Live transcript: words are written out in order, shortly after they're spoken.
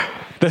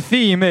The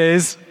theme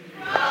is,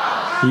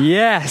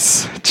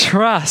 yes,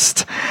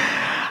 trust.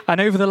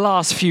 And over the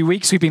last few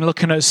weeks, we've been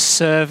looking at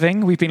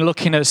serving. We've been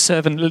looking at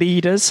servant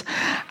leaders.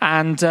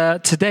 And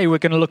today we're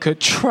going to look at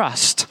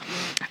trust.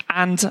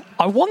 And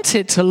I want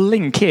it to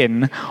link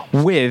in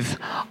with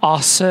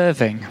our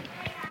serving.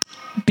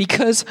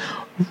 Because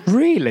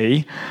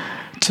really,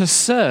 to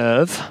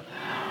serve,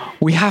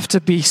 we have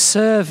to be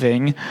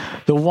serving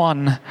the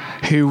one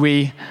who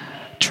we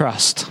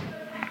trust.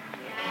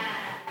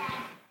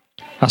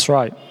 That's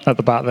right, at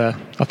the back there.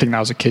 I think that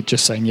was a kid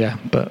just saying yeah,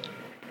 but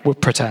we'll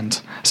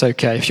pretend. It's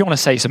okay. If you want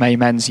to say some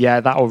amens,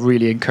 yeah, that will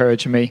really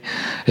encourage me.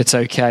 It's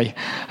okay.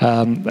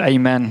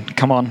 Amen.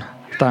 Come on,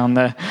 down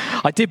there.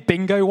 I did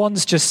bingo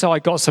once just so I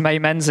got some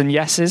amens and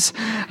yeses,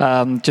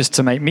 just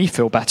to make me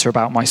feel better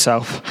about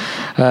myself.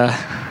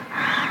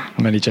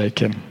 I'm only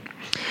joking.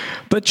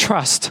 But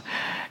trust,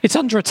 it's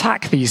under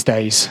attack these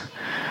days.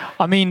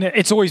 I mean,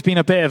 it's always been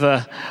a bit of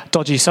a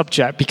dodgy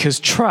subject because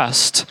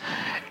trust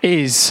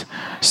is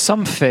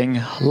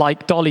something,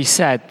 like Dolly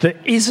said, that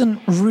isn't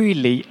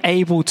really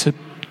able to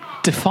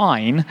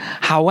define.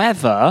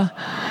 However,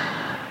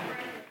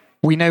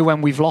 we know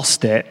when we've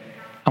lost it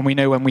and we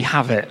know when we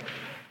have it.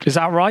 Is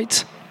that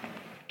right?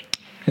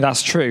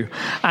 That's true.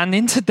 And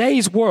in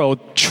today's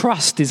world,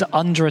 trust is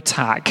under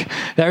attack.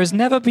 There has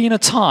never been a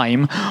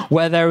time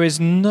where there's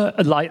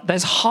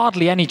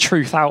hardly any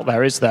truth out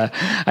there, is there?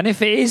 And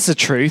if it is the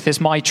truth, it's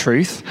my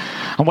truth.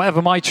 And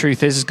whatever my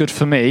truth is good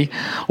for me,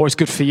 or it's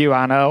good for you,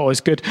 Anna, or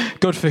it's good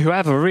for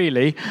whoever,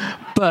 really.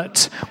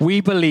 But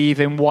we believe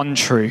in one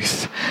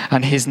truth,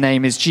 and his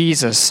name is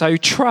Jesus. So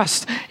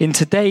trust in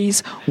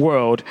today's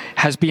world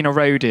has been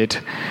eroded.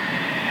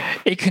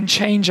 It can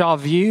change our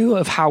view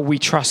of how we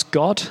trust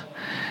God.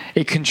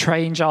 It can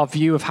change our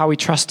view of how we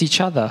trust each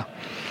other.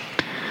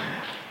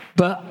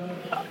 But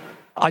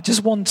I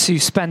just want to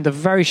spend a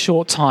very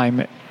short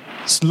time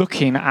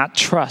looking at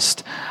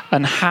trust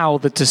and how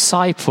the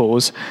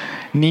disciples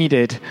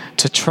needed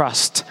to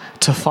trust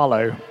to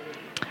follow.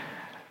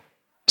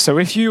 So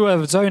if you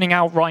are zoning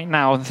out right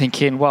now and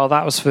thinking, well,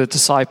 that was for the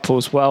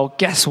disciples, well,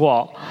 guess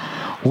what?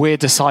 We're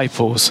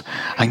disciples.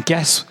 And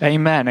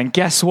amen. And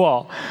guess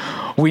what?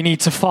 We need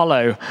to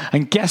follow.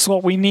 And guess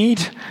what we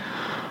need?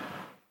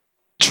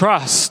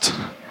 Trust.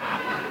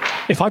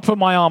 If I put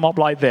my arm up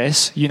like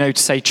this, you know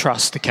to say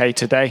trust, okay,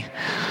 today?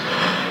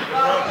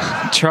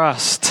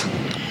 Trust.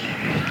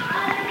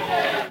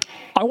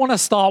 I want to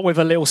start with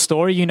a little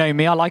story. You know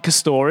me, I like a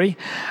story.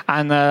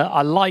 And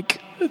I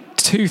like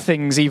two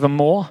things even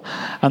more.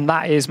 And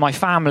that is my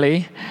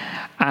family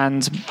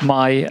and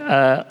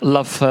my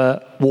love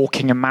for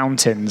walking in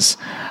mountains.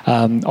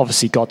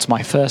 Obviously, God's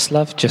my first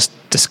love. Just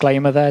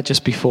disclaimer there,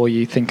 just before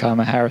you think I'm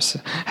a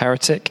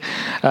heretic.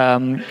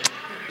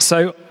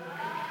 So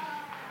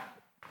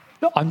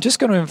I'm just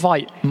going to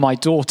invite my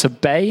daughter,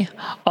 Bay,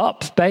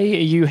 up. Bay, are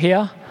you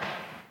here?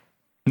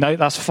 No,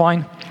 that's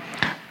fine.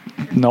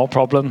 No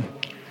problem.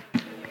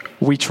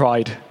 We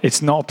tried.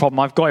 It's not a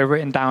problem. I've got it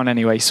written down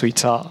anyway,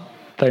 sweetheart.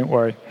 Don't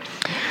worry.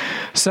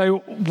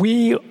 So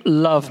we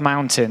love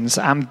mountains,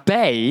 and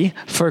Bay,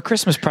 for a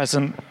Christmas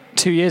present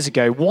 2 years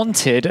ago,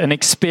 wanted an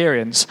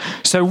experience.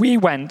 So we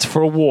went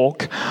for a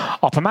walk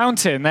up a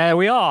mountain. There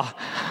we are.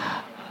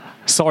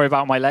 Sorry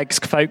about my legs,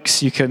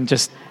 folks. You can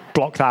just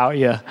block that out of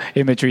your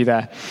imagery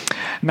there.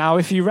 Now,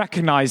 if you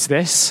recognize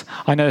this,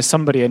 I know there's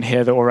somebody in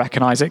here that will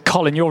recognize it.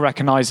 Colin, you'll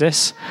recognize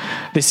this.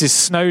 This is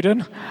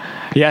Snowdon.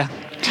 Yeah,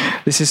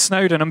 this is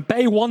Snowdon. And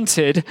Bay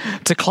wanted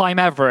to climb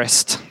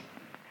Everest.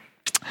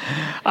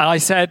 And I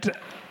said,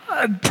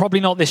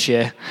 probably not this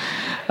year.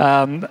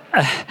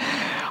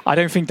 I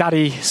don't think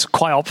Daddy's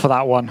quite up for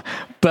that one.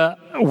 But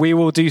we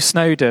will do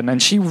Snowdon.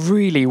 And she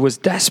really was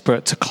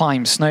desperate to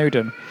climb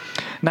Snowdon.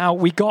 Now,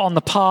 we got on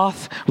the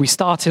path. We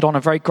started on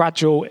a very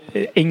gradual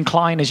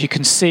incline, as you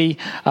can see.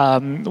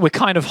 We're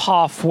kind of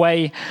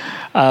halfway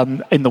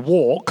in the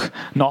walk,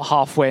 not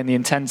halfway in the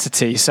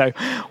intensity. So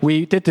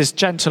we did this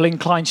gentle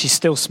incline. She's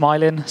still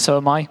smiling, so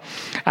am I.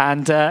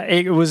 And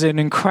it was an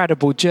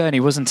incredible journey,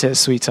 wasn't it,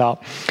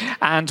 sweetheart?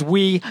 And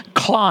we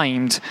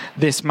climbed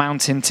this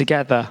mountain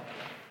together.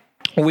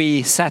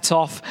 We set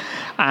off,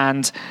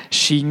 and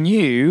she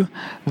knew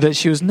that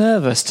she was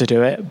nervous to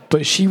do it,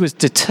 but she was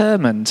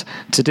determined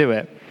to do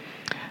it.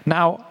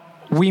 Now,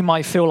 we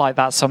might feel like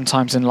that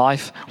sometimes in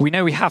life. We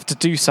know we have to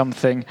do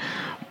something,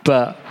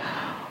 but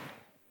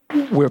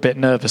we're a bit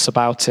nervous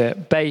about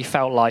it. Bay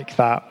felt like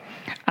that.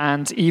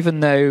 And even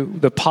though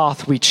the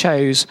path we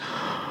chose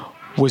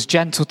was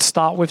gentle to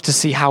start with to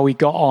see how we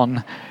got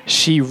on,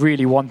 she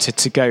really wanted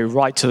to go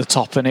right to the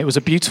top. And it was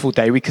a beautiful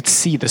day. We could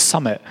see the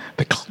summit.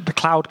 The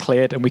cloud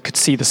cleared and we could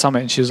see the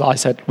summit. And I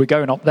said, we're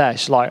going up there.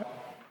 She's like,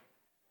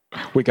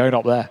 we're going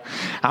up there.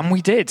 And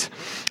we did.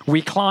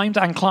 We climbed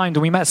and climbed,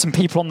 and we met some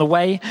people on the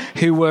way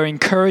who were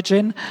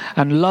encouraging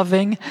and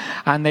loving,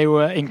 and they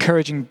were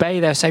encouraging Bay.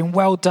 They were saying,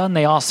 well done.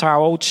 They asked her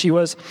how old she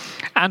was.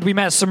 And we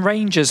met some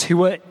rangers who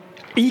were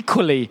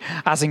equally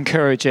as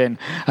encouraging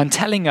and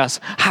telling us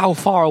how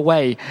far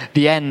away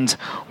the end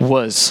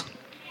was.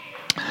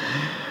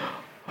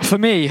 For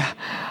me,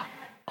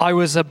 I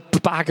was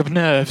bag of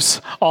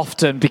nerves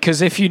often,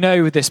 because if you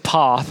know this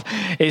path,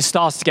 it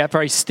starts to get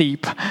very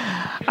steep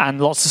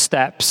and lots of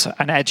steps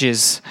and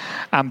edges.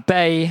 And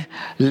Bay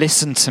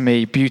listened to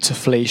me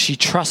beautifully. She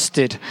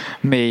trusted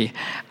me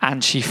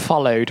and she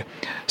followed.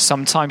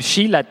 Sometimes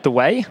she led the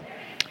way,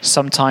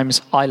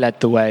 sometimes I led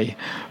the way,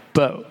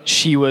 but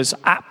she was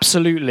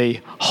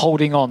absolutely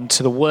holding on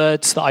to the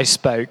words that I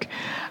spoke,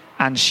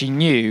 and she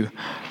knew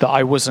that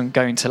I wasn't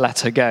going to let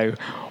her go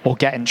or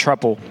get in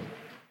trouble.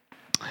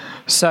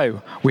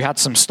 So we had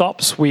some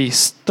stops. We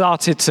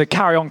started to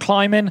carry on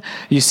climbing.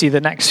 You see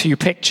the next few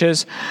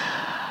pictures.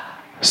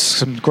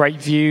 Some great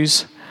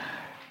views.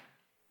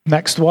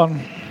 Next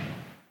one.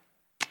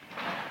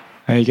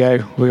 There you go.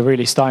 We're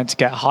really starting to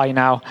get high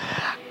now.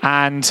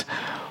 And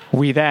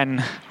we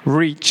then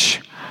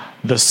reach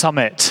the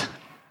summit.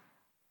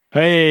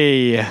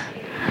 Hey!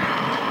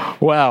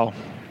 Well,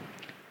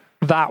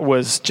 that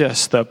was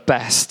just the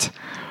best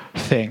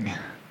thing.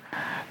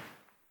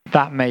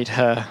 That made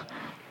her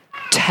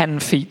 10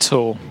 feet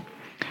tall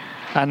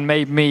and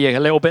made me a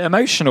little bit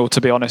emotional,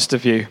 to be honest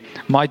with you.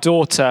 My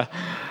daughter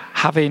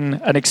having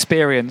an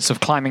experience of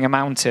climbing a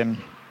mountain.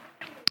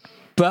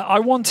 But I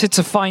wanted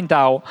to find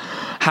out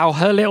how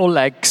her little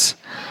legs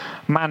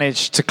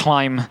managed to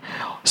climb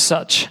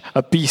such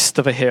a beast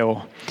of a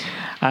hill.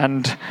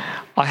 And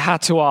I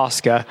had to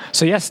ask her.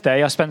 So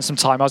yesterday I spent some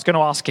time, I was going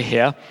to ask her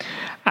here,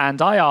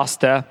 and I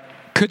asked her,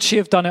 could she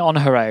have done it on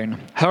her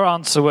own? Her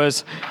answer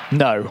was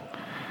no.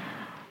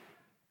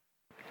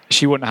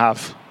 She wouldn't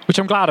have, which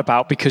I'm glad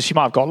about, because she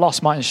might have got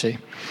lost, mightn't she?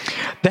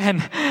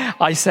 Then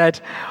I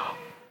said,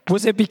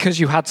 was it because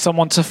you had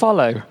someone to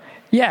follow?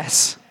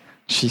 Yes,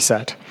 she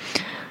said.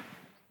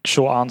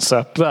 Short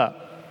answer.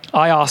 But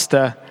I asked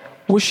her,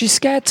 was she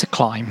scared to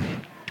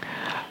climb?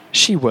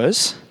 She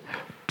was,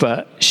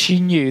 but she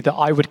knew that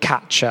I would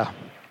catch her.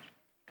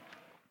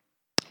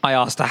 I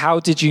asked her, how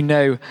did you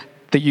know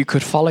that you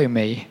could follow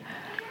me?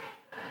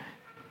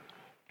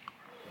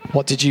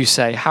 What did you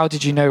say? How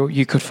did you know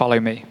you could follow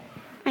me?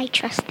 I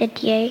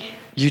trusted you.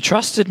 You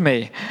trusted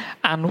me.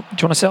 And do you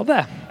want to sit up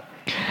there?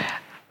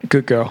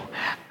 Good girl.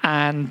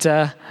 And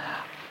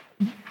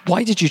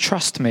why did you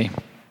trust me?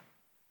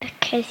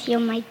 Because you're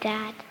my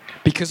dad.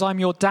 Because I'm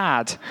your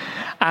dad.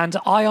 And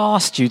I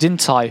asked you,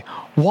 didn't I?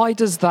 Why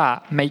does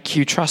that make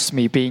you trust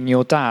me, being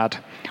your dad?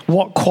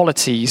 What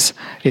qualities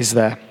is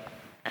there?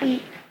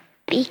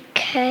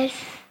 Because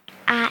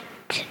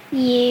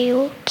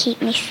you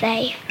keep me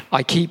safe.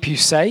 I keep you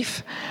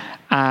safe.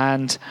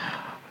 And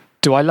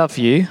do I love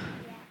you?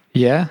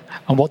 Yeah.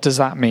 And what does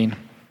that mean?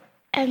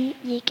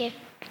 You give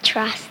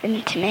trust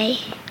into me.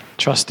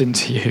 Trust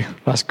into you.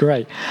 That's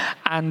great.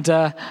 And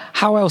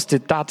how else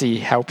did Daddy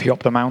help you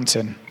up the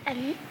mountain?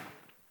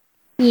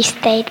 You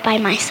stayed by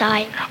my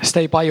side. I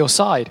stayed by your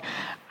side.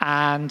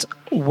 And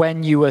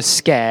when you were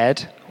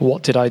scared,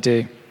 what did I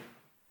do?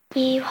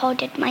 You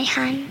holded my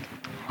hand.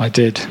 I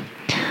did.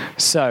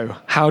 So,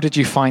 how did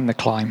you find the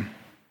climb?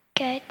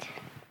 Good.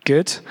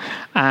 Good.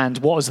 And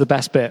what was the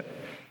best bit?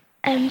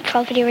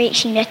 Probably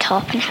reaching the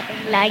top and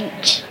having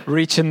lunch.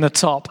 Reaching the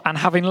top and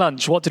having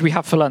lunch. What did we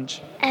have for lunch?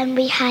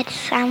 We had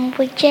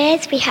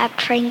sandwiches, we had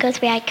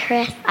Pringles, we had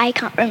crisps. I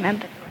can't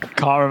remember.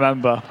 Can't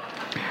remember.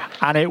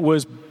 And it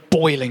was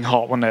boiling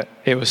hot, wasn't it?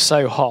 It was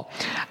so hot.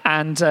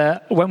 And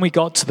when we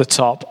got to the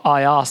top,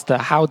 I asked her,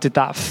 how did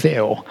that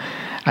feel?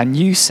 And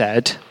you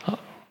said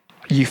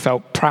you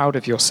felt proud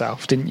of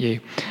yourself, didn't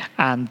you?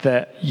 And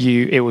that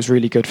it was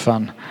really good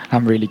fun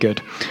and really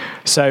good.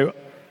 So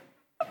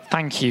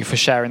thank you for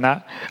sharing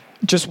that.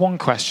 Just one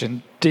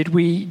question. Did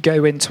we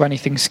go into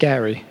anything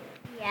scary?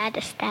 Yeah,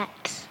 the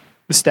steps.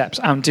 The steps.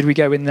 And did we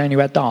go in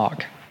anywhere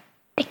dark?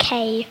 The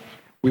cave.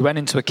 We went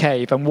into a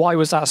cave. And why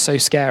was that so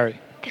scary?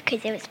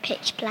 Because it was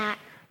pitch black.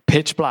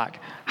 Pitch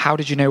black. How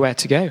did you know where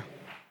to go?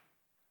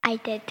 I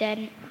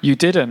didn't. You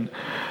didn't.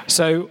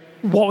 So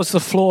what was the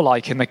floor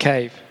like in the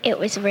cave? It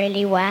was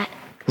really wet.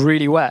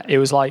 Really wet. It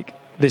was like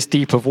this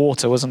deep of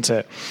water, wasn't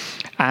it?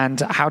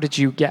 And how did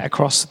you get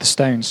across the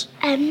stones?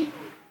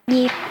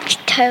 You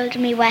told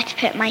me where to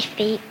put my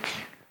feet.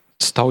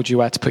 Told you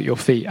where to put your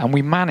feet. And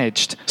we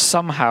managed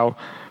somehow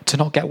to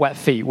not get wet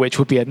feet, which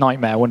would be a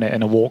nightmare, wouldn't it,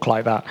 in a walk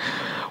like that?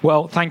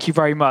 Well, thank you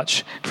very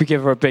much. If we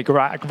give her a big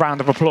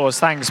round of applause.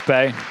 Thanks,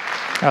 Bay.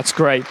 That's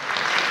great.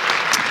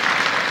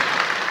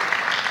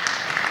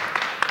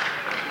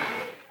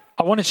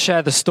 I want to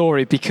share the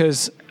story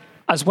because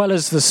as well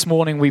as this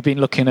morning we've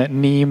been looking at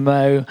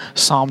Nemo,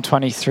 Psalm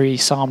 23,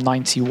 Psalm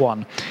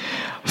 91.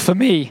 For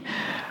me,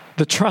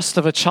 the trust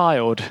of a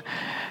child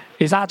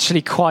is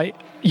actually quite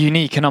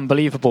unique and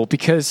unbelievable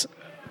because,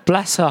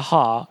 bless her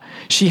heart,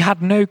 she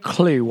had no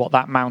clue what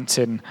that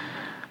mountain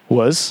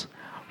was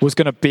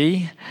going to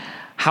be,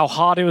 how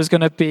hard it was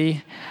going to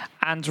be,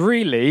 and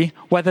really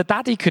whether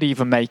Daddy could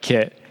even make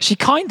it. She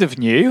kind of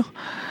knew.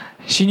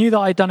 She knew that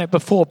I'd done it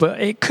before,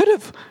 but it could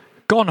have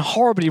gone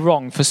horribly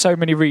wrong for so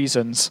many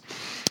reasons,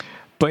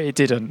 but it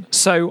didn't.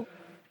 So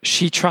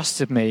she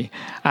trusted me,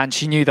 and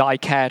she knew that I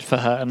cared for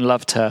her and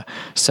loved her,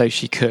 so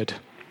she could.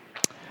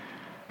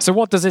 So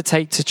what does it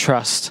take to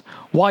trust?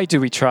 Why do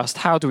we trust?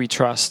 How do we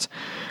trust?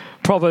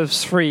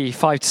 Proverbs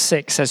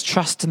 3:5-6 says,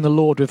 trust in the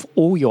Lord with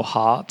all your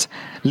heart.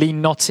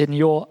 Lean not in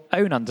your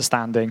own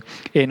understanding.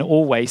 In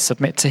all ways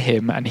submit to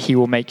him, and he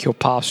will make your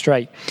path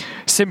straight.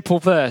 Simple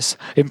verse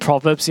in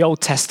Proverbs, the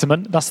Old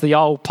Testament. That's the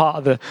old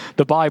part of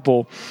the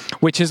Bible,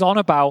 which is on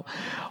about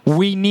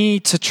we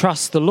need to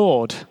trust the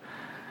Lord.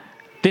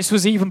 This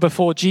was even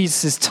before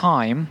Jesus'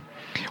 time.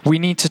 We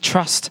need to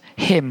trust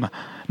him.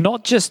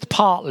 Not just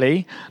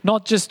partly,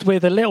 not just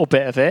with a little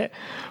bit of it,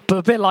 but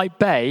a bit like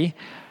Bay.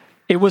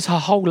 It was her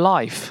whole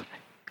life.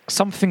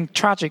 Something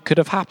tragic could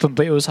have happened,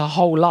 but it was her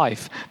whole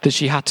life that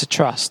she had to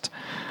trust.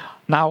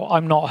 Now,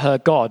 I'm not her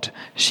God.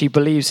 She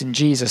believes in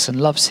Jesus and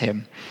loves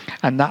him.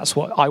 And that's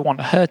what I want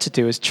her to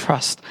do, is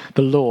trust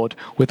the Lord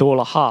with all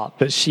her heart.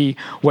 That she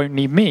won't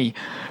need me,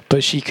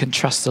 but she can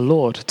trust the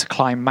Lord to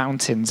climb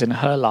mountains in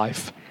her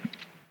life.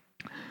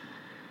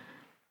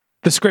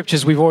 The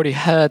scriptures we've already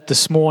heard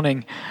this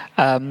morning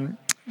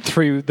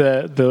through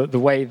the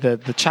way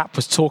the chap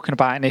was talking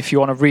about, and if you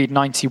want to read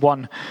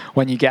 91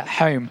 when you get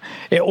home,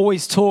 it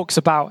always talks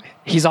about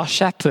he's our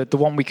shepherd, the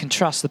one we can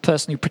trust, the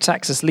person who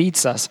protects us,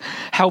 leads us,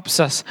 helps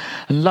us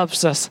and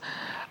loves us,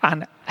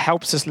 and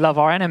helps us love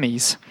our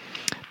enemies.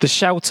 The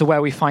shelter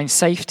where we find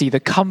safety, the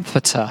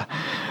comforter.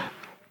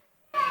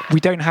 We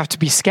don't have to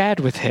be scared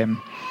with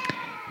him.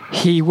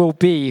 He will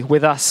be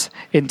with us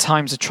in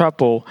times of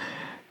trouble.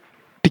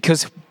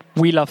 Because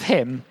we love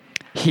him,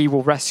 he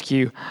will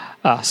rescue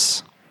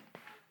us.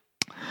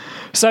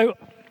 So,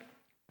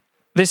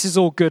 this is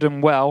all good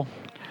and well,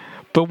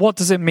 but what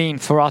does it mean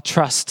for our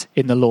trust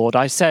in the Lord?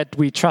 I said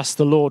we trust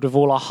the Lord with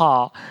all our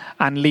heart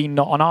and lean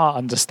not on our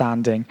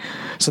understanding.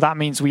 So that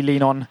means we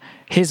lean on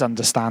his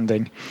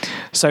understanding.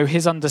 So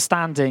his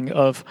understanding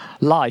of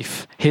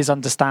life, his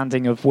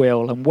understanding of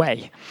will and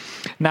way.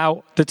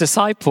 Now, the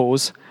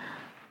disciples,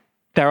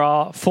 there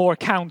are 4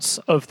 accounts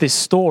of this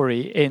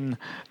story in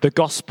the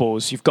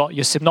Gospels. You've got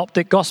your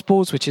synoptic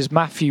Gospels, which is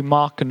Matthew,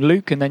 Mark, and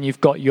Luke, and then you've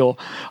got your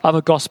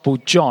other Gospel,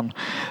 John.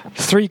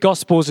 3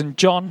 Gospels in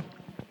John.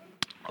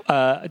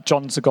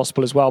 John's a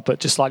Gospel as well,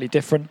 but just slightly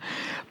different.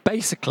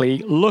 Basically,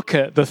 look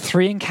at the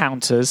 3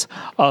 encounters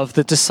of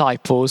the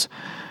disciples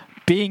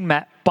being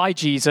met by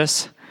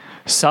Jesus.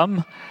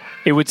 Some,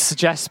 it would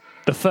suggest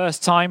the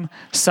first time.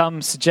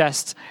 Some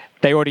suggest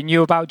they already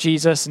knew about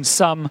Jesus, and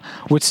some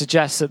would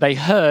suggest that they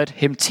heard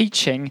him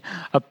teaching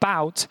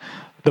about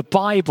the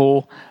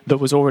Bible that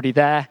was already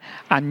there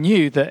and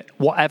knew that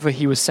whatever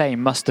he was saying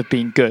must have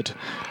been good.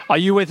 Are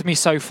you with me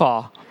so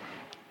far?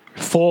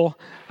 4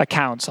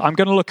 accounts. I'm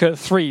going to look at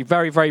 3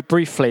 very, very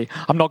briefly.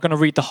 I'm not going to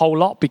read the whole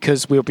lot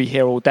because we'll be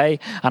here all day,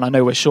 and I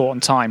know we're short on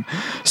time.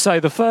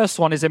 So the first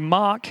one is in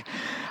Mark.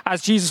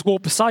 As Jesus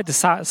walked beside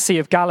the Sea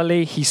of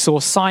Galilee, he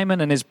saw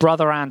Simon and his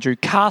brother Andrew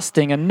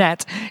casting a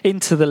net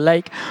into the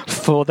lake,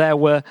 for they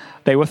were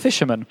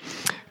fishermen.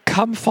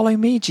 Come follow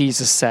me,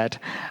 Jesus said,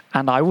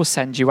 and I will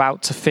send you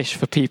out to fish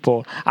for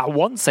people. At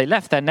once they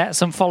left their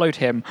nets and followed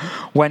him.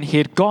 When he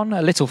had gone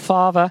a little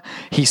farther,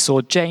 he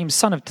saw James,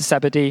 son of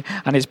Zebedee,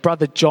 and his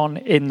brother John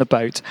in the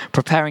boat,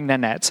 preparing their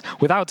nets.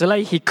 Without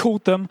delay, he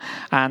called them,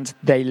 and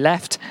they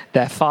left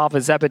their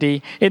father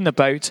Zebedee in the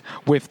boat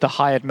with the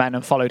hired men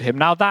and followed him.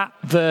 Now that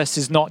verse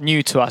is not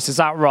new to us, is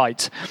that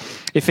right?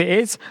 If it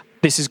is,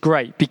 this is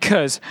great,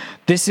 because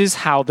this is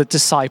how the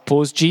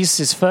disciples,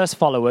 Jesus' first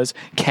followers,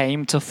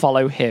 came to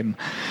follow him.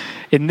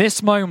 In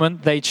this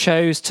moment, they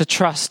chose to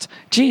trust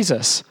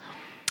Jesus.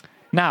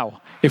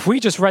 Now, if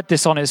we just read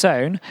this on its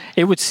own,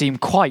 it would seem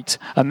quite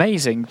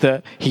amazing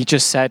that he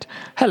just said,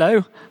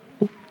 hello,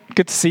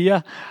 good to see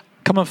you,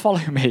 come and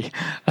follow me.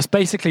 That's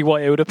basically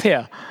what it would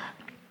appear.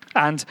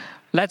 And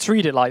let's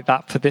read it like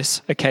that for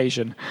this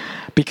occasion,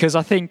 because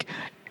I think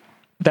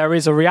there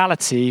is a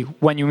reality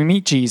when you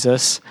meet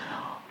Jesus.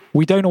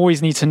 We don't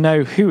always need to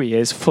know who he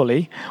is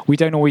fully. We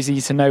don't always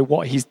need to know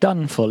what he's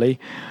done fully.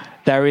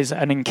 There is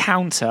an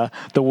encounter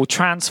that will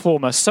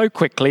transform us so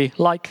quickly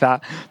like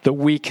that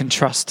we can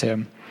trust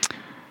him.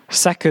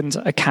 Second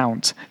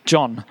account,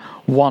 John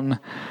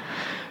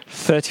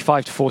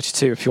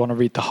 1:35-42, if you want to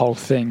read the whole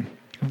thing.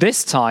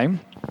 This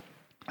time,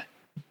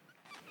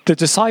 the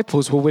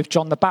disciples were with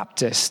John the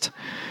Baptist.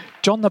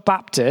 John the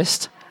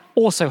Baptist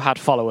also had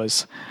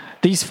followers.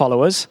 These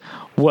followers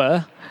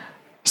were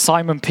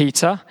Simon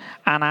Peter's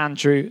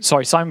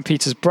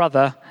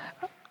brother,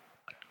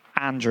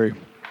 Andrew,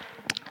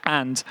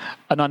 and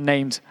an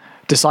unnamed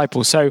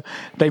disciple. So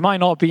they might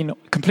not have been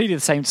completely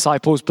the same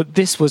disciples, but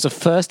this was a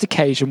first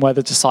occasion where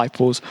the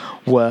disciples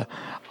were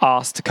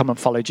asked to come and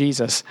follow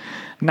Jesus.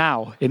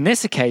 Now, in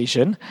this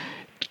occasion,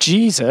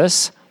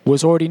 Jesus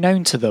was already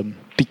known to them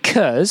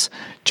because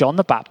John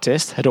the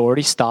Baptist had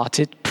already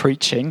started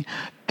preaching,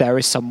 there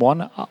is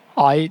someone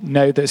I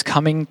know that's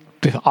coming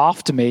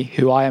after me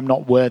who I am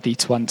not worthy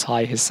to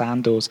untie his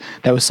sandals.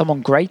 There was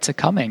someone greater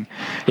coming.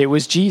 It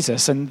was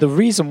Jesus. And the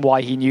reason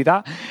why he knew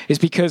that is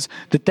because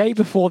the day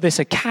before this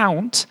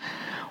account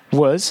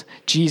was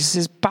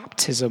Jesus'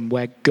 baptism,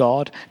 where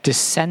God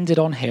descended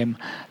on him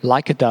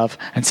like a dove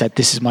and said,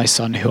 "This is my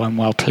son who I'm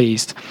well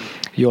pleased."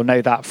 You'll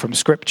know that from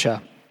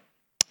scripture.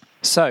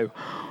 So,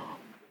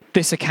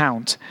 this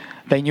account,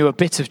 They knew a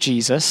bit of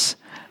Jesus.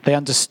 They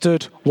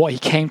understood what he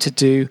came to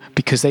do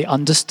because they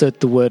understood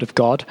the word of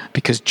God,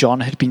 because John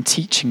had been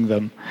teaching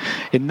them.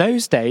 In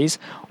those days,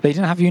 they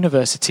didn't have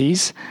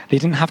universities. They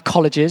didn't have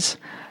colleges.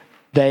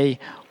 They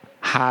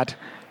had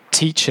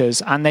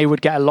teachers, and they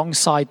would get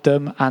alongside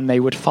them and they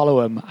would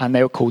follow them, and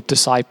they were called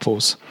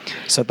disciples.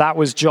 So that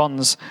was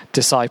John's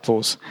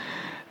disciples.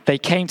 They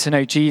came to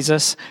know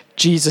Jesus.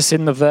 Jesus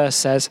in the verse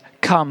says,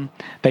 come.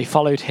 They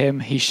followed him.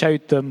 He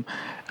showed them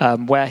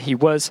where he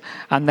was.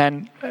 And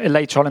then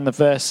later on in the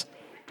verse,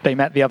 they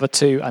met the other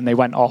two and they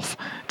went off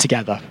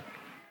together.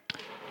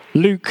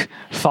 Luke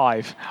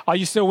 5. Are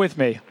you still with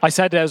me? I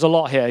said there was a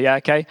lot here. Yeah,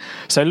 okay.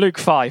 So Luke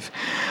 5.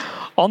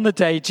 On the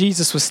day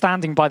Jesus was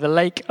standing by the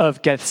lake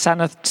of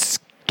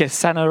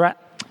Gennesaret.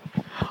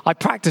 I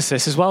practice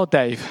this as well,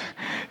 Dave.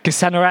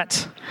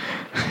 Gennesaret.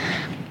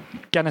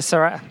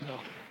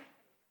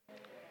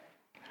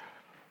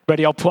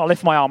 Ready? I'll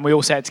lift my arm. We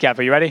all say it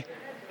together. You ready?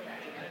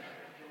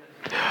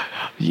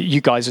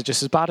 You guys are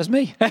just as bad as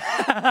me.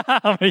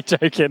 I'm only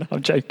joking.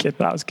 I'm joking.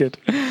 That was good.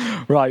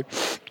 Right.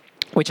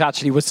 Which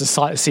actually was the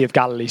Sea of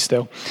Galilee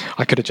still.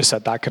 I could have just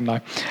said that, couldn't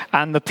I?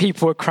 And the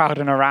people were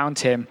crowding around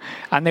him,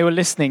 and they were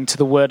listening to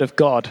the word of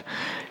God.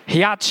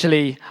 He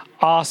actually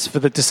asked for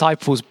the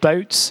disciples'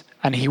 boats,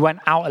 and he went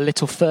out a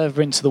little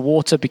further into the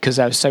water because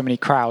there were so many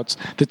crowds.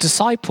 The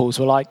disciples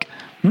were like,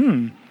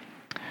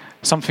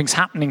 something's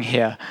happening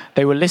here.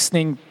 They were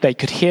listening. They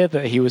could hear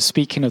that he was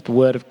speaking of the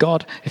word of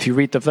God, if you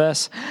read the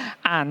verse.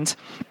 And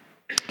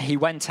he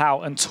went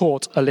out and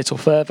taught a little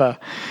further.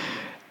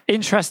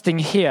 Interesting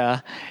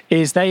here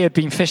is they had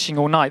been fishing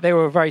all night. They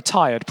were very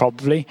tired,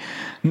 probably.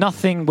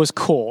 Nothing was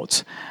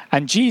caught.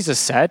 And Jesus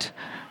said,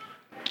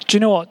 do you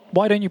know what?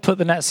 Why don't you put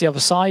the nets the other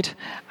side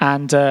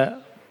and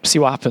see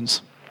what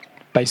happens?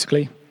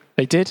 Basically,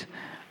 they did.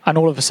 And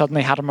all of a sudden,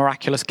 they had a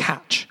miraculous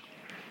catch.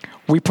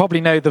 We probably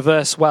know the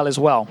verse well as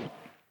well.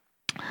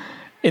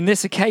 In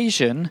this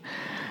occasion,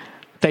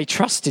 they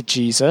trusted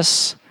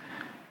Jesus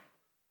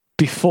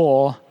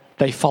before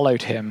they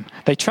followed him.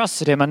 They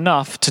trusted him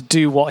enough to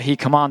do what he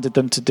commanded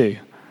them to do.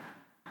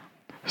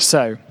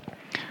 So,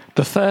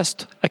 the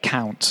first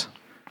account.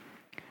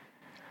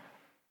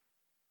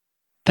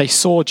 They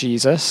saw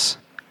Jesus.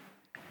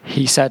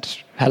 He said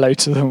hello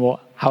to them, or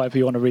however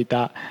you want to read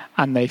that,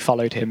 and they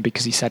followed him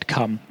because he said,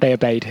 come. They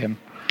obeyed him.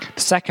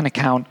 The second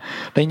account,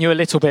 they knew a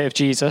little bit of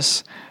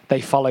Jesus.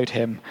 They followed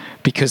him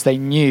because they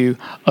knew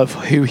of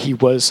who he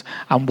was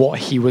and what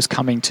he was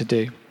coming to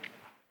do,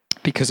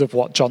 because of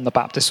what John the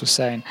Baptist was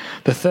saying.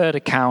 The third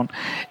account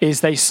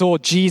is they saw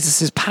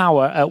Jesus'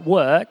 power at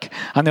work,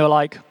 and they were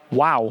like,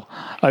 wow,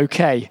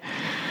 okay,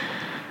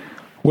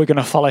 we're going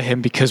to follow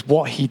him because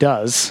what he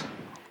does,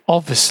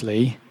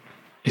 obviously,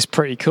 is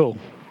pretty cool.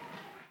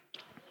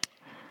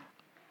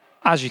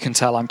 As you can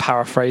tell, I'm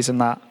paraphrasing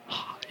that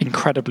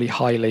incredibly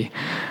highly,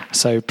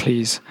 so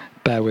please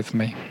bear with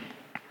me.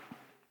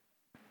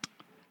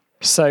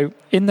 So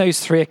in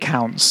those three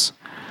accounts,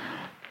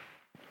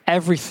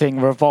 everything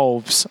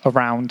revolves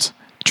around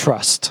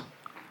trust.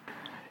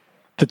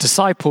 The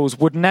disciples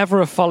would never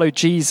have followed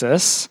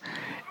Jesus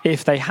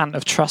if they hadn't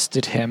have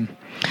trusted him.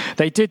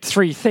 They did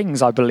three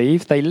things, I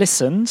believe. They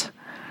listened,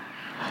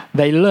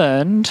 they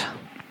learned,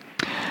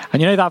 and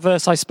you know that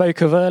verse I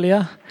spoke of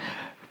earlier?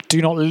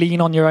 Do not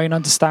lean on your own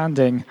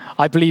understanding.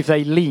 I believe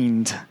they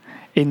leaned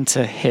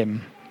into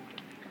him.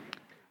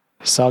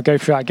 So I'll go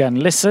through that again.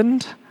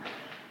 Listened,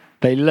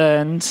 they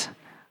learned,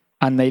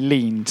 and they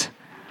leaned.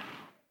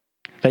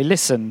 They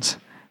listened.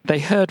 They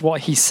heard what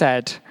he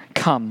said.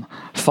 Come,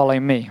 follow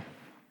me.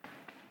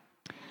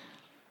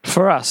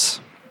 For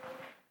us,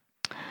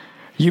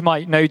 you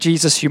might know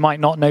Jesus, you might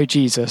not know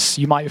Jesus.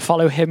 You might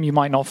follow him, you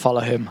might not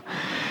follow him.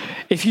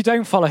 If you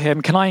don't follow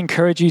him, can I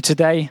encourage you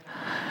today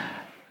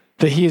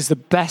that he is the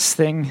best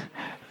thing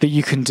that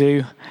you can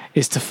do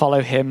is to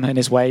follow him and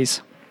his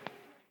ways?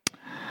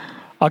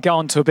 I'll go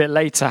on to a bit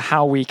later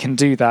how we can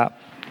do that.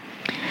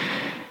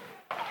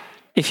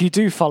 If you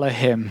do follow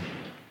him,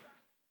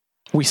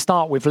 we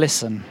start with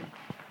listen.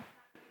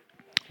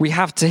 We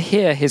have to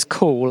hear his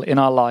call in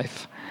our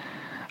life,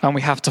 and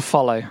we have to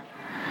follow.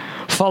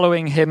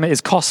 Following him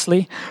is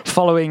costly.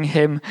 Following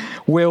him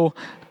will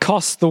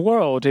cost the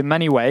world in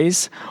many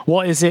ways.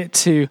 What is it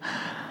to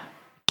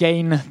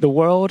gain the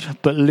world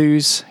but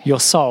lose your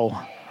soul?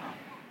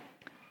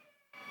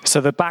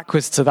 So the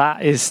backwards to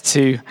that is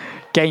to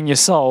gain your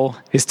soul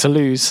is to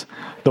lose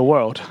the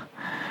world.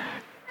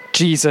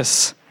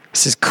 Jesus'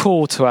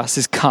 call to us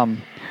is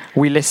come.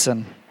 We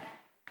listen.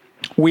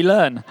 We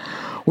learn.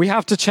 We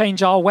have to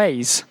change our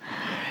ways.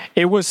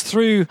 It was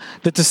through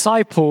the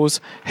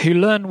disciples who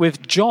learned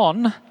with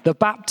John the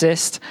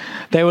Baptist.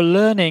 They were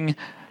learning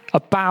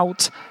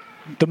about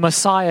the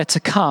Messiah to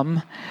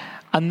come,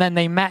 and then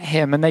they met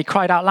him and they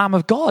cried out, Lamb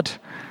of God.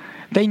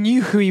 They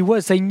knew who he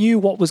was. They knew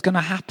what was going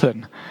to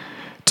happen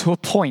to a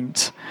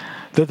point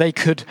that they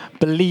could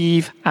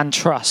believe and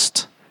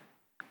trust,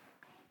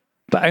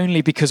 but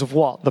only because of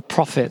what the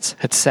prophets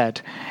had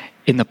said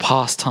in the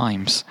past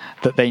times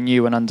that they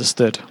knew and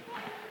understood.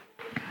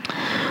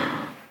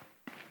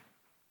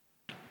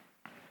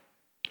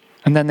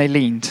 And then they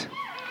leaned.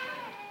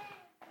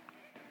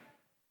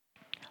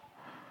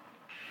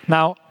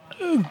 Now,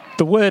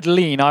 the word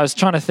lean, I was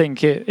trying to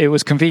think it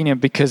was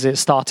convenient because it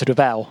started with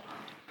L.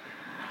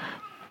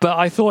 But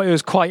I thought it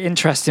was quite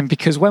interesting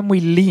because when we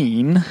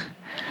lean,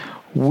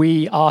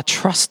 we are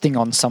trusting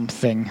on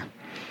something.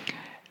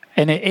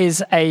 And it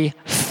is a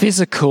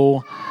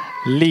physical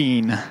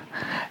lean.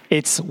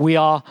 We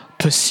are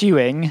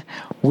pursuing,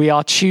 we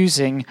are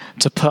choosing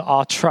to put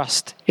our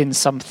trust in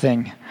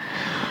something.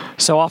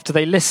 So after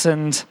they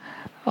listened,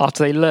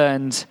 after they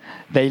learned,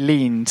 they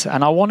leaned.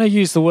 And I want to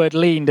use the word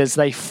leaned as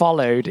they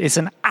followed. It's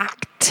an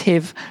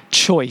active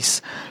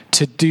choice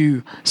to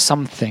do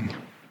something.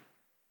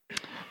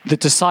 The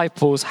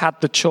disciples had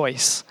the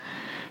choice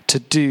to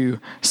do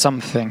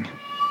something.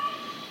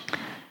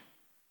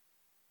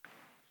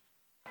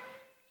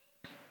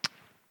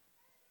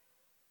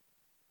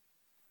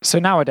 So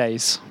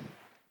nowadays,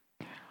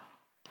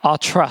 our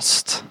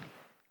trust,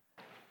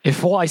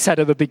 if what I said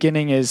at the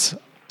beginning is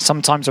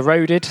sometimes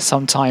eroded,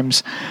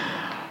 sometimes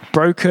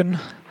broken,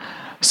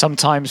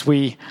 sometimes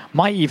we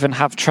might even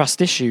have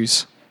trust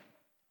issues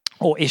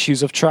or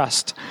issues of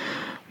trust.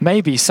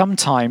 Maybe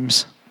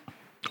sometimes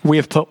we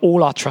have put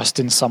all our trust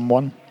in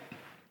someone,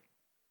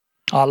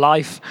 our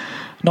life,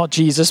 not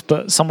Jesus,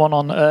 but someone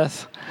on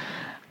earth,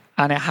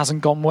 and it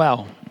hasn't gone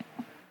well.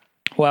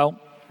 Well,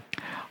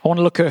 I want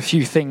to look at a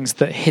few things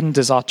that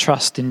hinders our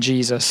trust in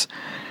Jesus,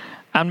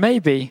 and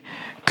maybe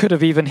could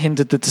have even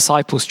hindered the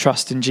disciples'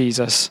 trust in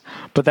Jesus,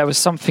 but there was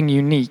something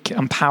unique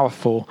and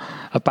powerful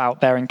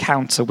about their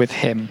encounter with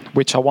him,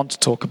 which I want to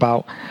talk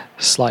about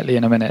slightly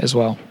in a minute as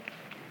well.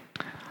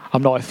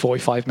 I'm not at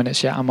 45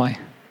 minutes yet, am I?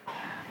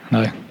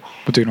 No,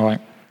 we're doing all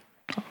right.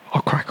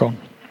 I'll crack on.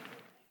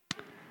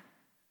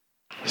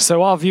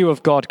 So our view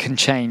of God can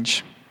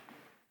change.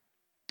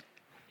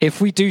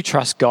 If we do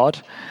trust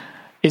God,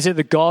 is it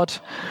the God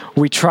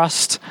we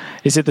trust?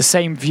 Is it the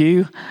same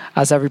view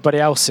as everybody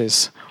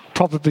else's?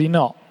 Probably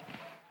not.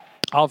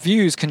 Our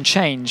views can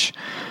change.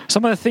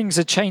 Some of the things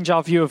that change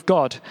our view of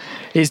God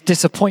is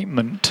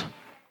disappointment,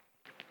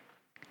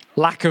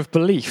 lack of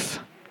belief.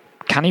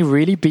 Can he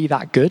really be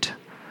that good?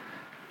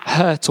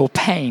 Hurt or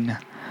pain.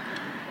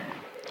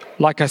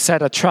 Like I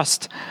said, a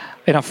trust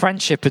in a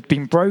friendship had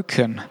been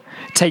broken.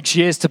 It takes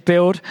years to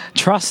build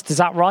trust, is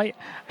that right?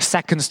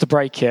 Seconds to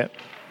break it.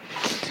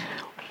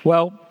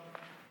 Well,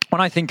 when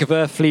I think of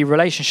earthly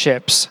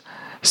relationships,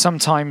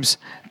 sometimes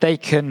they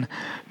can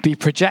be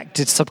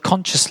projected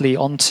subconsciously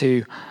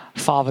onto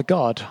Father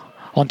God,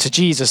 onto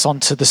Jesus,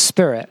 onto the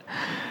Spirit.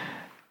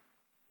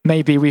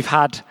 Maybe we've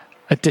had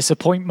a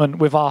disappointment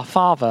with our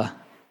father,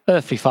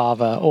 earthly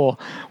father, or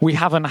we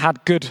haven't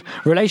had good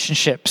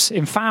relationships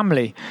in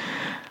family.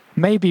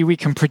 Maybe we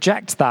can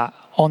project that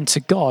onto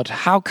God.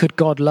 How could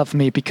God love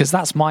me? Because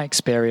that's my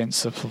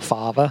experience of a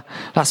father.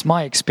 That's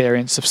my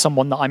experience of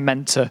someone that I'm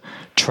meant to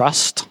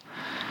trust.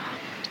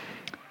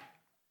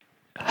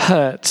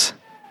 Hurt.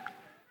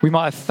 We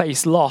might have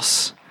faced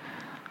loss.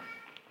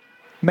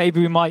 Maybe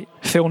we might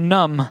feel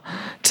numb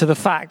to the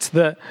fact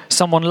that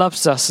someone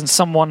loves us and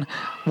someone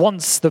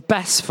wants the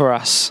best for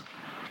us.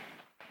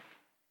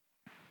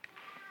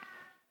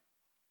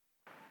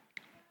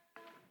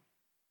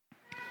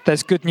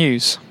 There's good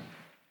news.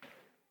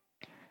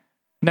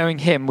 Knowing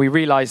him, we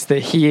realize that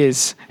he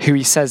is who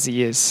he says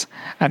he is,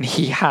 and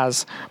he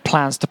has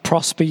plans to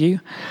prosper you,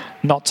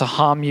 not to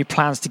harm you,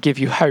 plans to give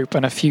you hope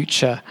and a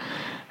future.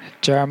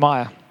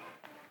 Jeremiah.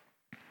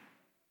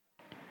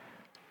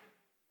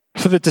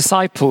 For the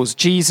disciples,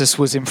 Jesus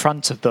was in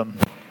front of them.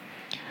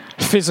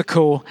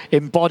 Physical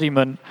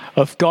embodiment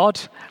of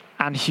God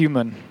and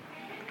human.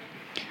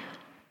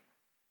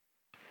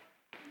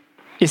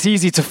 It's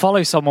easy to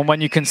follow someone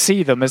when you can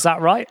see them, is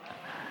that right?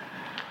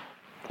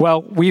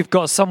 Well, we've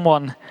got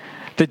someone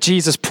that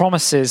Jesus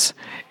promises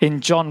in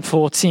John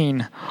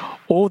 14.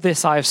 All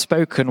this I have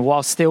spoken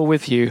while still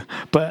with you,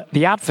 but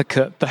the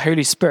advocate, the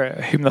Holy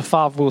Spirit, whom the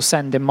Father will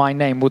send in my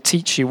name, will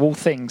teach you all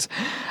things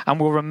and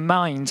will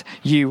remind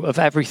you of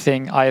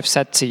everything I have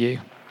said to you.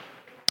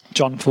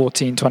 John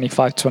 14,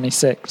 25,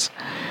 26.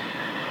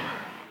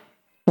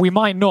 We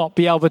might not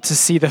be able to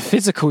see the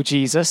physical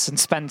Jesus and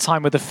spend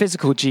time with the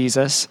physical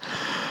Jesus,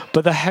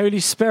 but the Holy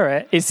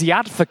Spirit is the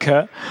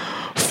advocate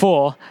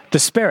for the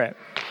Spirit,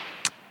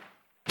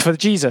 for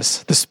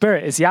Jesus. The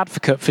Spirit is the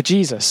advocate for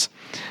Jesus.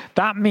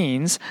 That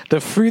means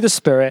that through the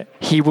Spirit,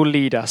 he will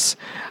lead us,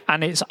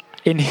 and it's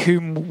in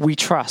whom we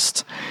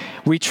trust.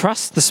 We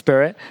trust the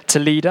Spirit to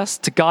lead us,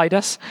 to guide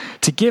us,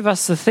 to give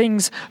us the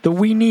things that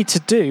we need to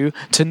do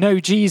to know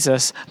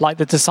Jesus like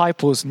the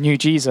disciples knew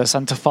Jesus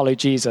and to follow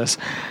Jesus.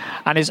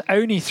 And it's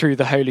only through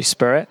the Holy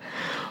Spirit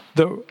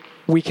that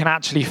we can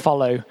actually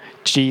follow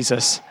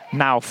Jesus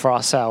now for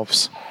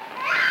ourselves.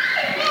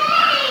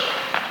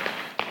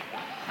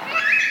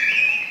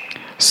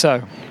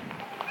 So,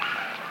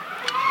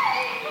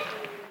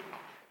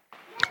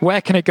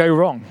 where can it go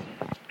wrong?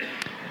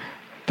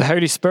 The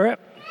Holy Spirit,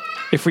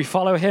 if we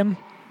follow him,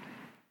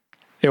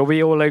 it'll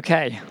be all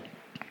okay.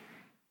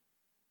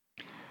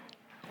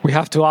 We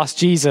have to ask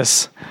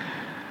Jesus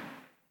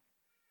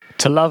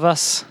to love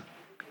us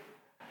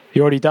He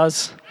already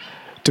does.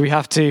 Do we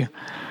have to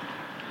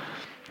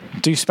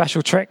do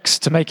special tricks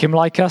to make him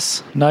like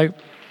us? No.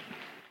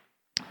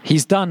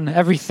 He's done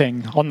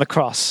everything on the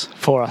cross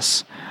for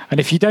us. And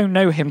if you don't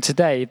know him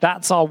today,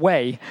 that's our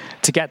way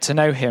to get to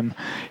know him.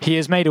 He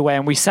has made a way,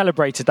 and we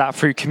celebrated that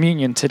through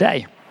communion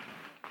today.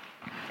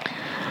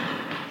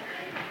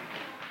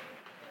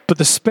 But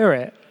the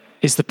Spirit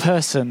is the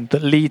person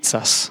that leads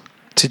us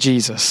to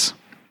Jesus.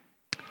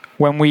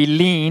 When we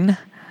lean,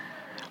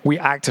 we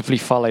actively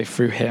follow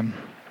through him.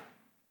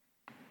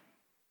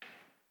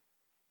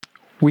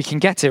 We can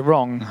get it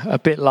wrong, a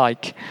bit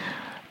like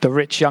the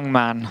rich young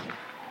man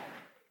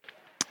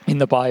in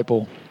the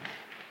Bible.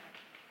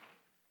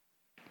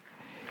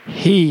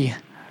 He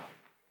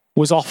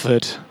was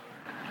offered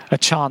a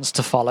chance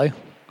to follow.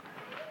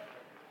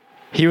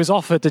 He was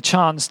offered the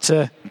chance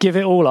to give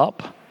it all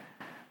up.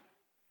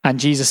 And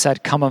Jesus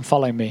said, "Come and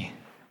follow me."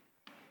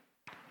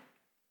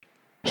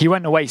 He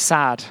went away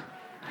sad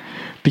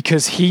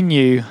because he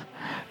knew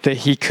that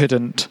he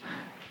couldn't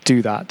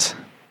do that.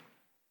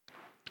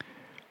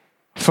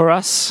 For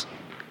us,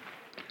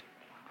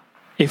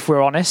 if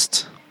we're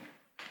honest,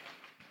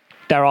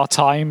 there are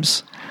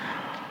times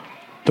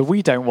that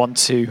we don't want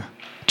to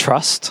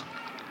trust.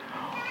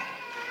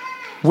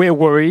 We're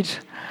worried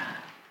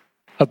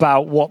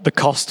about what the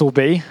cost will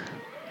be.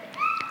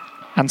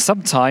 And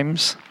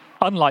sometimes,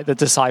 unlike the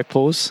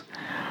disciples,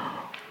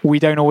 we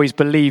don't always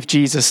believe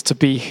Jesus to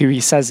be who he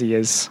says he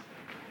is.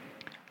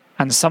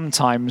 And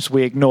sometimes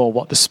we ignore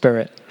what the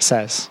Spirit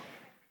says.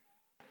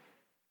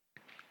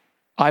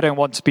 I don't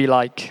want to be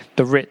like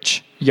the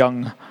rich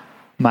young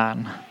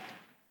man.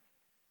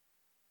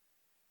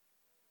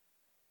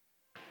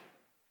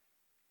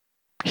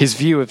 His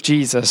view of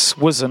Jesus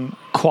wasn't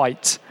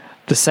quite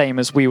the same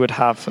as we would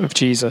have of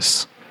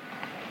Jesus.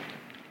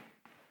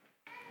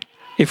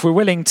 If we're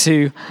willing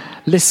to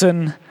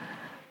listen,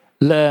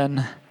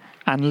 learn,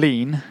 and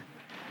lean,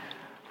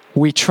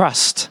 we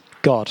trust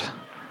God.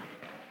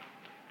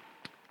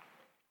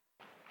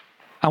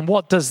 And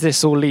what does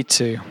this all lead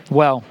to?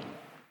 Well,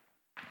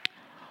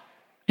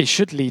 it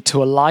should lead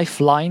to a life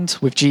lined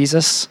with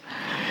Jesus.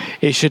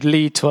 It should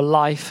lead to a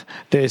life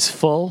that is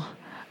full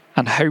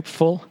and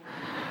hopeful.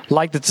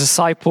 Like the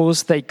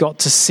disciples, they got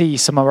to see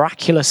some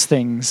miraculous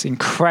things,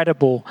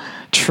 incredible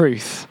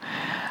truth,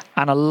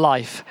 and a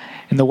life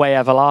in the way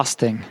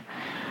everlasting.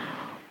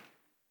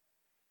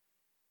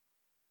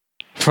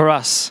 For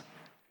us,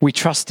 we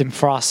trust him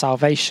for our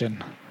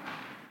salvation.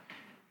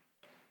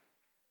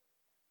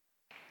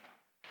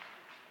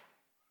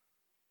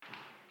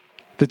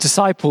 The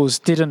disciples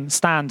didn't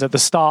stand at the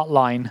start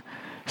line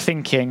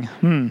thinking,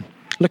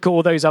 look at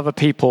all those other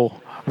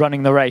people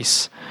running the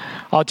race.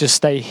 I'll just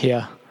stay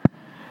here.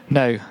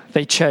 No,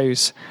 they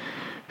chose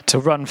to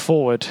run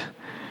forward,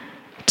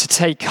 to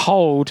take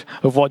hold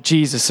of what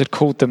Jesus had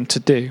called them to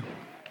do.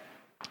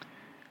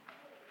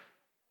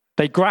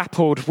 They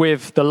grappled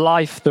with the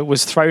life that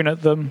was thrown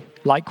at them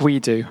like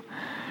we do,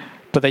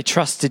 but they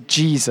trusted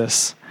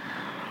Jesus,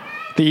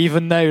 that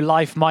even though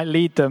life might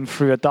lead them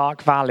through a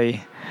dark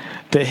valley,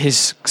 that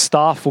his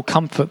staff will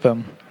comfort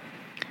them.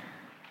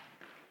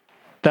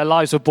 Their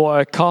lives were bought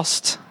at a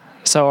cost,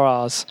 so are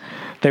ours.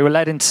 They were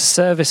led into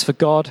service for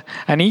God,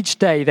 and each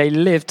day they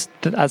lived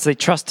as they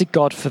trusted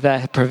God for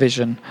their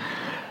provision,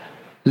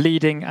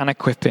 leading and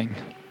equipping.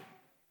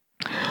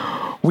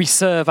 We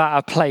serve at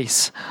a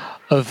place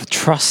of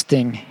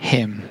trusting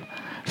him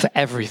for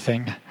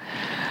everything.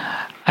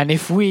 And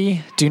if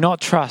we do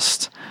not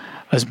trust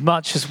as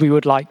much as we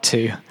would like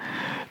to,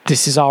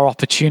 this is our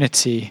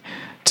opportunity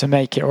to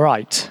make it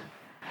right.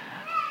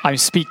 I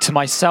speak to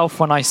myself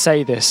when I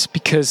say this,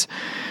 because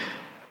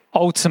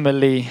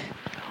ultimately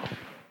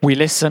we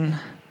listen,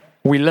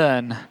 we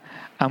learn,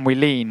 and we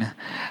lean.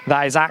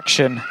 That is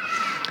action.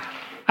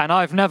 And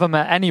I've never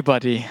met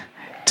anybody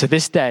to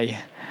this day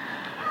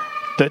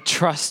that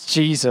trusts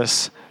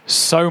Jesus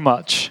so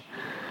much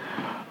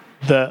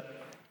that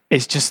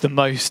it's just the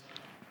most,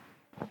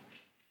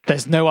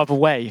 there's no other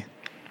way.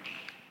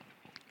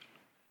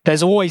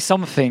 There's always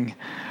something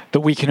that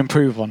we can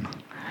improve on.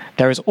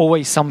 There is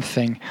always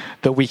something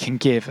that we can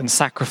give and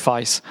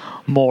sacrifice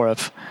more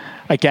of.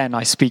 Again,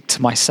 I speak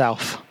to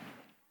myself.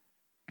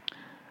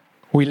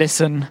 We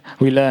listen,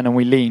 we learn, and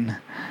we lean.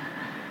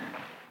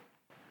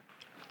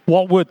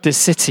 What would this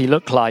city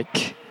look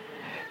like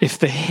if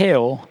the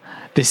hill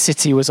this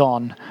city was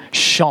on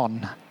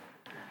shone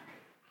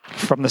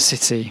from the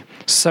city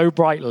so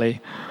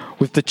brightly,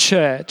 with the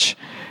church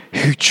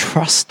who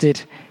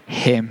trusted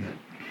him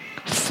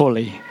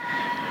fully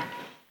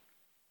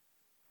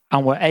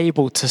and were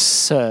able to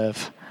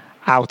serve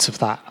out of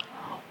that?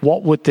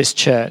 What would this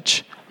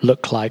church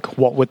look like?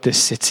 What would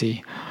this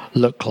city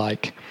look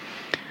like?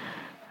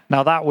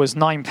 Now that was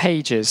 9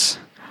 pages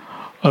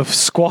of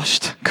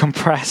squashed,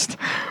 compressed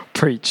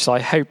preach, so I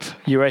hope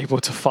you were able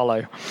to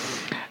follow.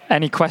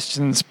 Any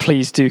questions,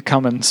 please do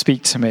come and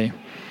speak to me.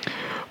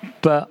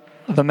 But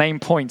the main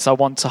points I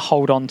want to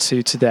hold on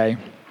to today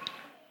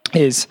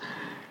is,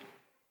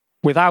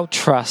 without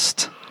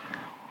trust,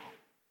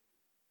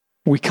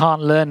 we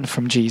can't learn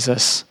from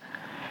Jesus.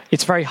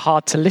 it's very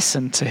hard to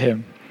listen to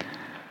him.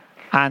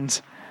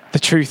 And the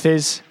truth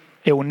is,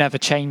 it will never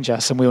change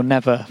us and we'll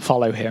never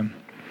follow him.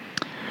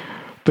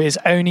 But it's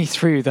only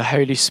through the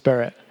Holy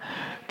Spirit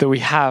that we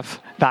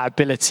have that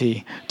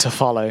ability to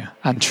follow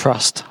and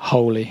trust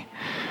wholly,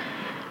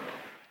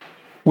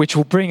 which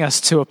will bring us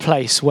to a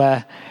place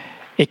where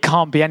it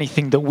can't be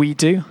anything that we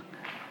do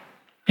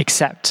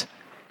except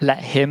let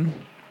him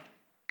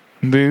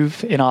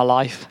move in our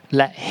life,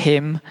 let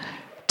him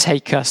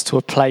take us to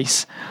a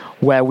place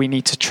where we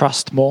need to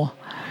trust more.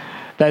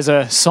 There's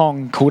a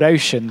song called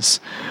Oceans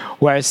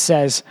where it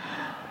says,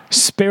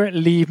 "Spirit,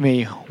 lead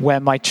me where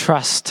my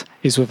trust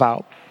is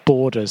without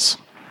borders."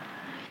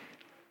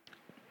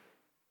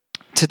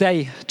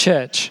 Today,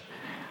 church,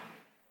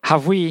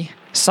 have we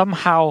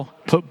somehow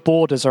put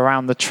borders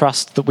around the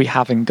trust that we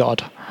have in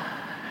God?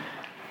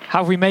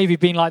 Have we maybe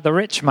been like the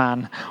rich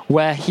man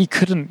where he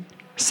couldn't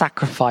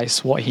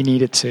sacrifice what he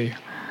needed to?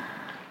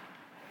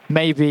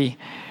 Maybe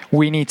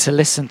we need to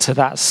listen to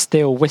that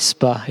still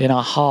whisper in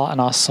our heart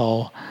and our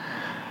soul.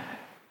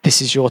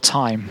 This is your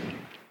time.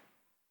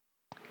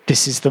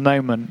 This is the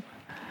moment.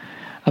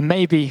 And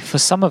maybe for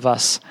some of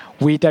us,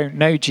 we don't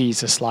know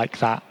Jesus like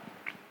that.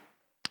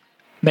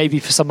 Maybe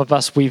for some of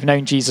us, we've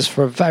known Jesus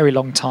for a very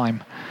long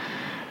time.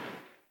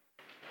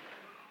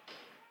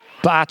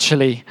 But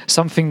actually,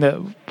 something that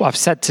I've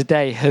said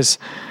today has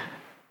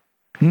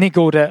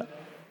niggled at,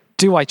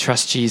 do I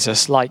trust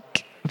Jesus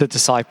like the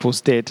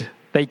disciples did?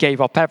 They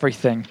gave up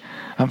everything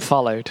and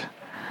followed.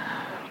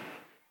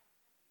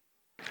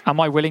 Am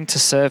I willing to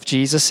serve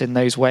Jesus in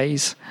those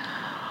ways?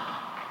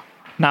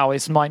 Now,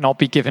 it might not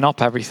be giving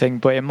up everything,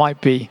 but it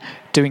might be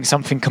doing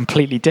something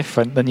completely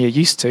different than you're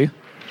used to.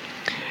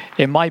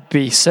 It might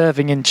be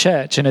serving in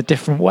church in a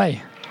different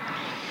way.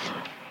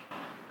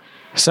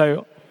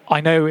 So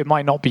I know it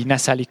might not be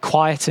necessarily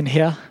quiet in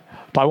here,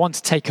 but I want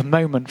to take a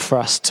moment for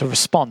us to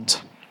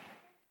respond.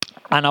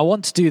 And I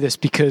want to do this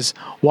because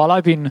while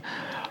I've been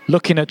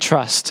looking at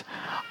trust,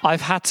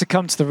 I've had to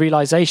come to the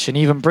realization,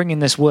 even bringing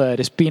this word,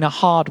 it's been a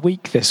hard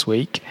week this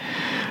week.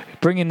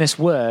 Bringing this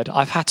word,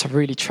 I've had to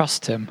really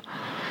trust him.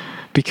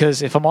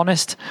 Because if I'm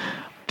honest,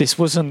 this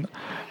wasn't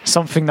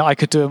something that I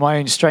could do in my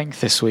own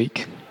strength this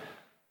week.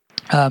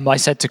 I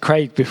said to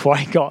Craig before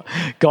I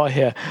got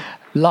here,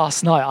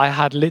 last night I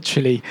had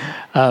literally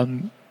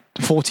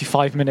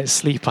 45 minutes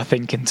sleep, I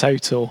think, in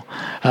total.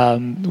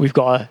 We've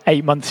got an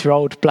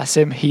 8-month-old, bless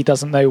him. He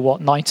doesn't know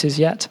what night is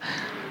yet.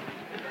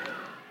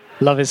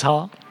 Love his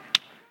heart.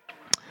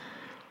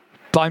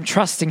 But I'm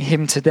trusting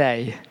him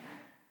today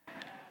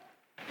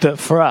that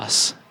for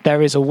us,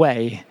 there is a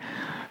way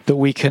that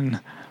we can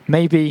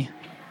maybe,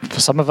 for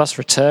some of us,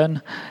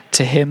 return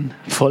to him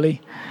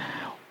fully.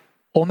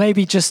 Or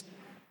maybe just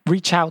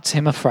reach out to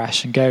him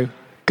afresh and go,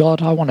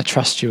 God, I want to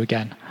trust you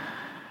again.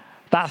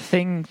 That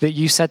thing that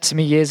you said to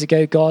me years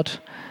ago, God,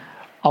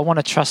 I want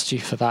to trust you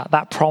for that.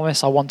 That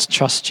promise, I want to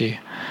trust you.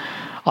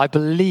 I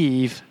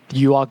believe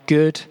you are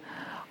good.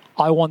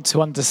 I want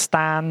to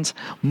understand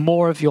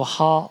more of your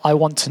heart. I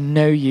want to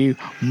know you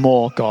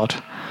more, God.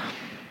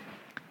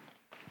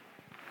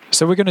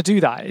 So we're going to do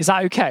that. Is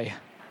that okay?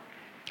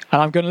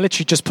 And I'm going to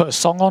literally just put a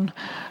song on.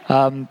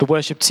 The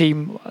worship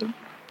team,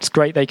 it's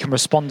great. They can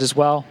respond as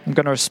well. I'm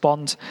going to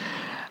respond.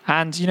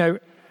 And, you know,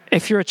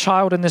 if you're a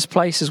child in this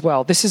place as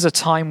well, this is a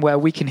time where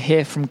we can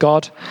hear from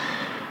God.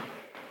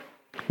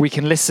 We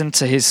can listen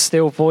to his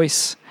still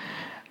voice.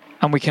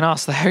 And we can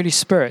ask the Holy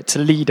Spirit to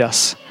lead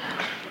us.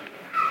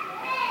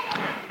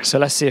 So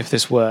let's see if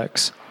this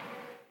works.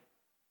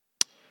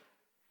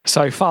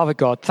 So, Father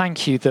God,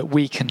 thank you that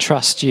we can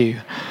trust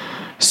you.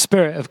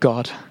 Spirit of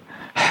God,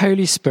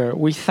 Holy Spirit,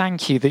 we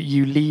thank you that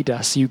you lead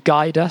us, you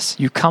guide us,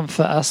 you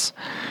comfort us.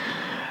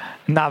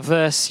 In that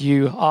verse,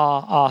 you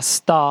are our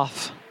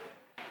staff.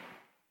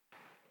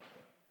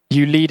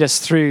 You lead us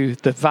through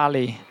the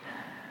valley.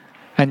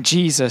 And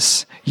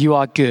Jesus, you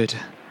are good.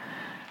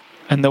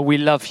 And that we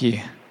love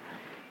you.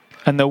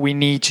 And that we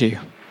need you.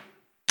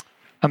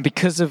 And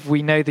because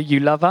we know that you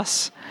love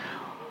us,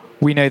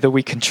 we know that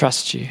we can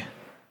trust you.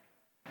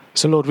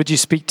 So Lord, would you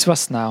speak to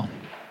us now?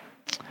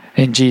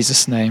 In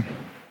Jesus' name.